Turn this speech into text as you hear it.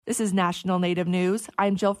This is National Native News.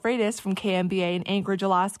 I'm Jill Freitas from KMBA in Anchorage,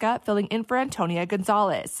 Alaska, filling in for Antonia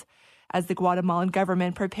Gonzalez. As the Guatemalan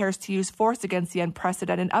government prepares to use force against the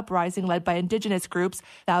unprecedented uprising led by indigenous groups,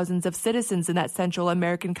 thousands of citizens in that Central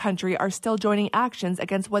American country are still joining actions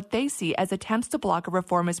against what they see as attempts to block a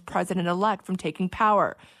reformist president-elect from taking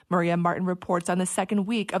power. Maria Martin reports on the second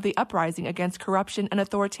week of the uprising against corruption and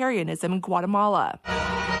authoritarianism in Guatemala.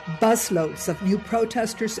 Busloads of new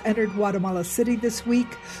protesters entered Guatemala City this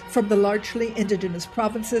week from the largely indigenous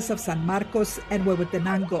provinces of San Marcos and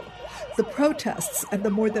Huehuetenango. The protests and the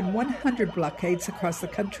more than 100 blockades across the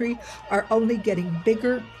country are only getting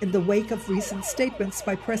bigger in the wake of recent statements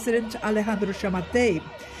by President Alejandro Yamatei.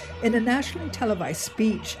 In a nationally televised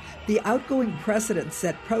speech, the outgoing president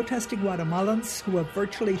said protesting Guatemalans who have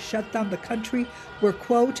virtually shut down the country were,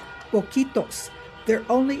 quote, poquitos. They're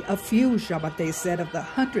only a few, Yamatei said, of the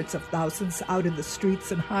hundreds of thousands out in the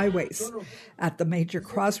streets and highways. At the major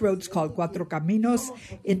crossroads called Cuatro Caminos,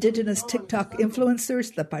 indigenous TikTok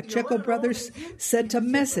influencers, the Pacheco brothers, sent a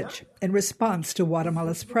message in response to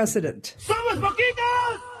Guatemala's president. Somos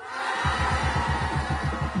poquitos!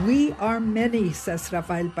 We are many, says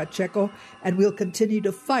Rafael Pacheco, and we'll continue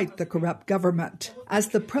to fight the corrupt government. As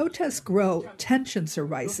the protests grow, tensions are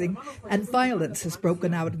rising, and violence has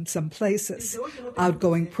broken out in some places.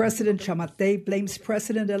 Outgoing President Yamatei blames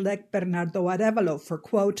President-elect Bernardo Arévalo for,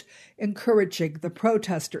 quote, encouraging the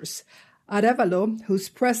protesters. Arévalo, whose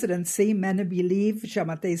presidency many believe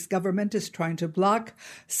Yamatei's government is trying to block,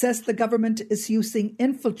 says the government is using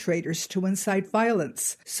infiltrators to incite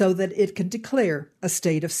violence so that it can declare a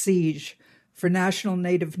state of siege. For National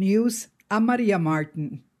Native News, I'm Maria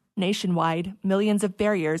Martin. Nationwide, millions of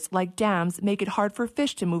barriers, like dams, make it hard for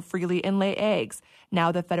fish to move freely and lay eggs.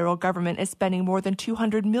 Now the federal government is spending more than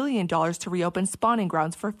 $200 million to reopen spawning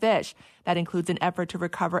grounds for fish. That includes an effort to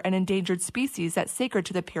recover an endangered species that's sacred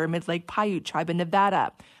to the Pyramid Lake Paiute tribe in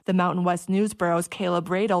Nevada. The Mountain West News Bureau's Caleb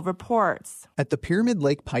Radel reports. At the Pyramid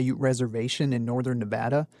Lake Paiute Reservation in northern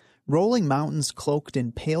Nevada, rolling mountains cloaked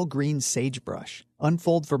in pale green sagebrush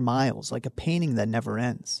unfold for miles like a painting that never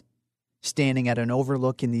ends. Standing at an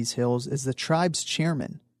overlook in these hills is the tribe's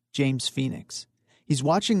chairman, James Phoenix. He's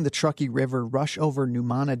watching the Truckee River rush over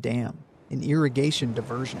Numana Dam, an irrigation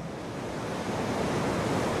diversion.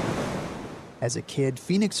 As a kid,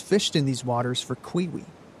 Phoenix fished in these waters for kiwi,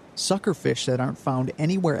 suckerfish that aren't found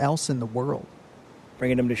anywhere else in the world.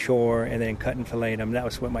 Bringing them to shore and then cutting and filleting them, that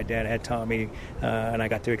was what my dad had taught me, and I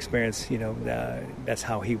got to experience, that's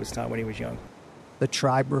how he was taught when he was young. The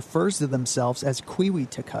tribe refers to themselves as Kiwi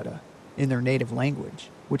Takata in their native language,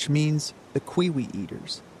 which means the kiwi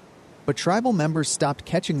eaters. But tribal members stopped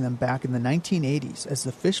catching them back in the 1980s as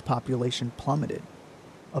the fish population plummeted.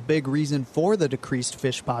 A big reason for the decreased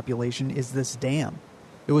fish population is this dam.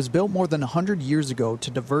 It was built more than 100 years ago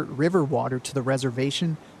to divert river water to the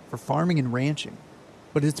reservation for farming and ranching.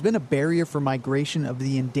 But it's been a barrier for migration of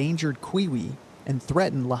the endangered kiwi and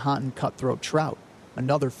threatened Lahontan cutthroat trout,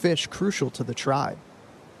 another fish crucial to the tribe.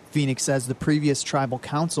 Phoenix says the previous tribal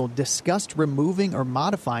council discussed removing or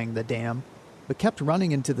modifying the dam, but kept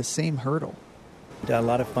running into the same hurdle. A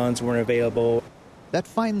lot of funds weren't available. That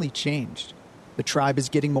finally changed. The tribe is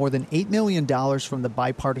getting more than $8 million from the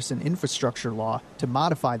bipartisan infrastructure law to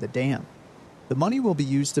modify the dam. The money will be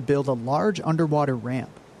used to build a large underwater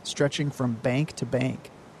ramp stretching from bank to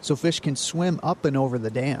bank so fish can swim up and over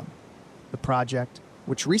the dam. The project,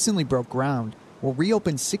 which recently broke ground, will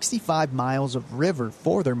reopen 65 miles of river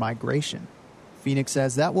for their migration. Phoenix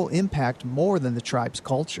says that will impact more than the tribe's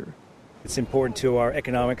culture. It's important to our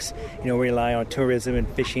economics. We rely on tourism and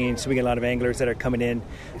fishing, so we get a lot of anglers that are coming in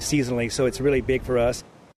seasonally, so it's really big for us.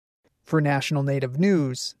 For National Native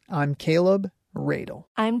News, I'm Caleb Radel.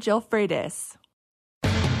 I'm Jill Freitas.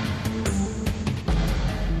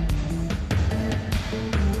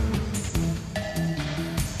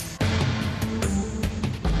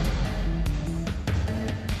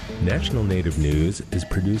 National Native News is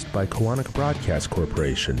produced by Koahnic Broadcast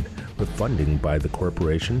Corporation with funding by the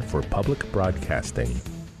Corporation for Public Broadcasting.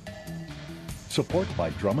 Support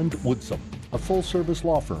by Drummond Woodsum, a full-service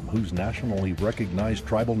law firm whose nationally recognized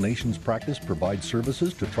tribal nations practice provides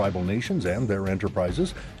services to tribal nations and their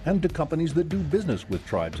enterprises and to companies that do business with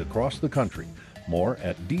tribes across the country. More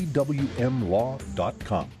at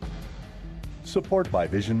dwmlaw.com. Support by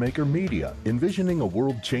Vision Maker Media, envisioning a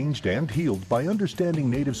world changed and healed by understanding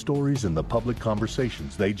Native stories and the public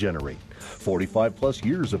conversations they generate. 45-plus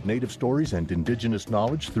years of Native stories and Indigenous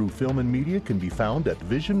knowledge through film and media can be found at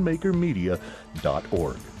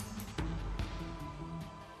visionmakermedia.org.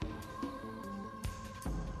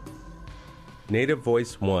 Native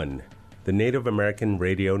Voice One, the Native American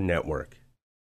Radio Network.